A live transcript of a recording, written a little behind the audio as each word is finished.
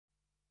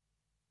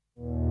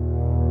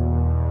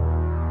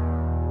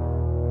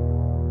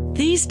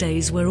These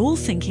days we're all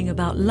thinking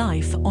about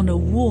life on a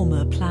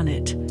warmer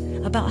planet,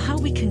 about how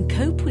we can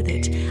cope with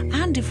it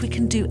and if we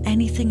can do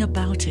anything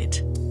about it.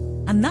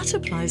 And that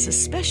applies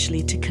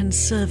especially to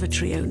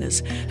conservatory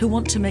owners who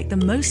want to make the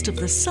most of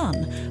the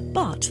sun,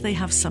 but they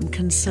have some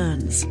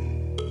concerns.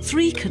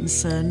 3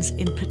 concerns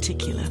in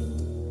particular.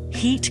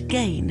 Heat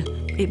gain,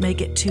 it may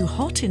get too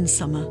hot in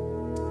summer.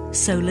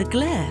 Solar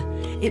glare,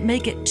 it may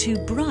get too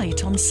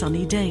bright on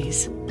sunny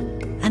days.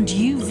 And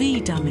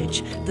UV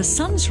damage, the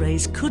sun's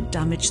rays could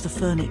damage the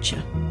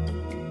furniture.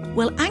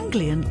 Well,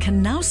 Anglian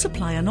can now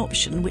supply an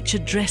option which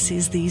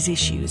addresses these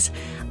issues,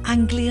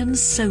 Anglian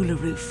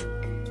Solaroof.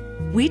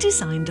 We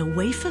designed a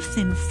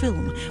wafer-thin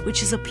film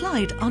which is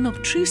applied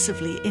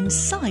unobtrusively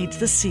inside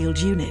the sealed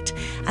unit,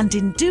 and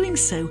in doing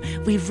so,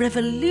 we've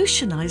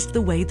revolutionised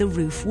the way the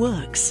roof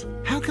works.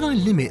 How can I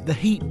limit the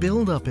heat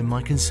build-up in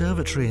my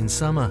conservatory in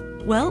summer?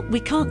 Well, we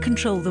can't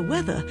control the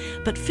weather,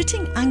 but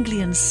fitting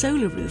Anglian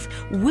Solaroof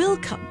will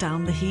cut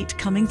down the heat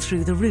coming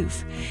through the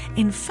roof.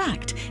 In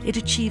fact, it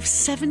achieves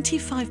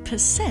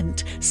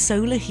 75%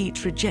 solar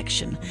heat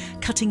rejection,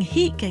 cutting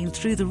heat gain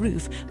through the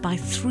roof by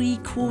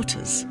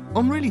 3/4.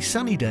 On really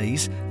sunny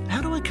days,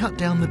 how do I cut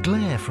down the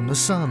glare from the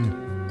sun?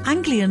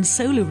 Anglian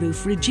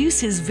Solaroof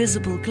reduces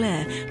visible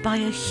glare by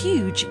a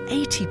huge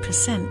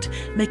 80%,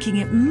 making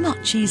it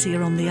much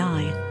easier on the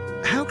eye.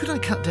 How could I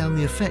cut down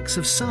the effects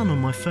of sun on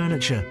my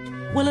furniture?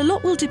 Well, a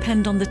lot will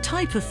depend on the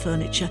type of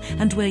furniture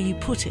and where you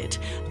put it,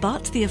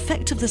 but the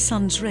effect of the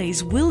sun's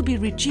rays will be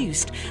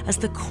reduced as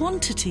the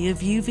quantity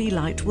of UV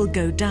light will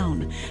go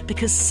down,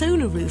 because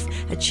Solaroof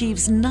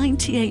achieves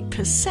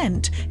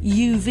 98%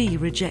 UV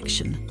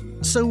rejection.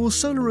 So will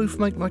Solaroof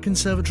make my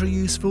conservatory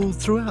useful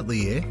throughout the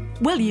year?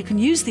 Well, you can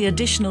use the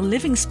additional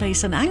living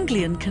space an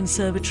Anglian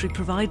Conservatory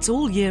provides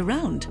all year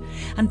round.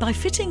 And by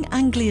fitting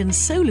Anglian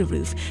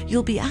Solaroof,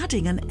 you'll be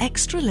adding an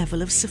extra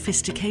level of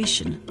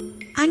sophistication.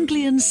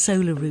 Anglian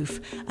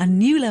Solaroof, a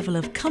new level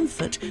of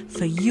comfort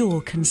for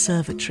your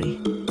conservatory.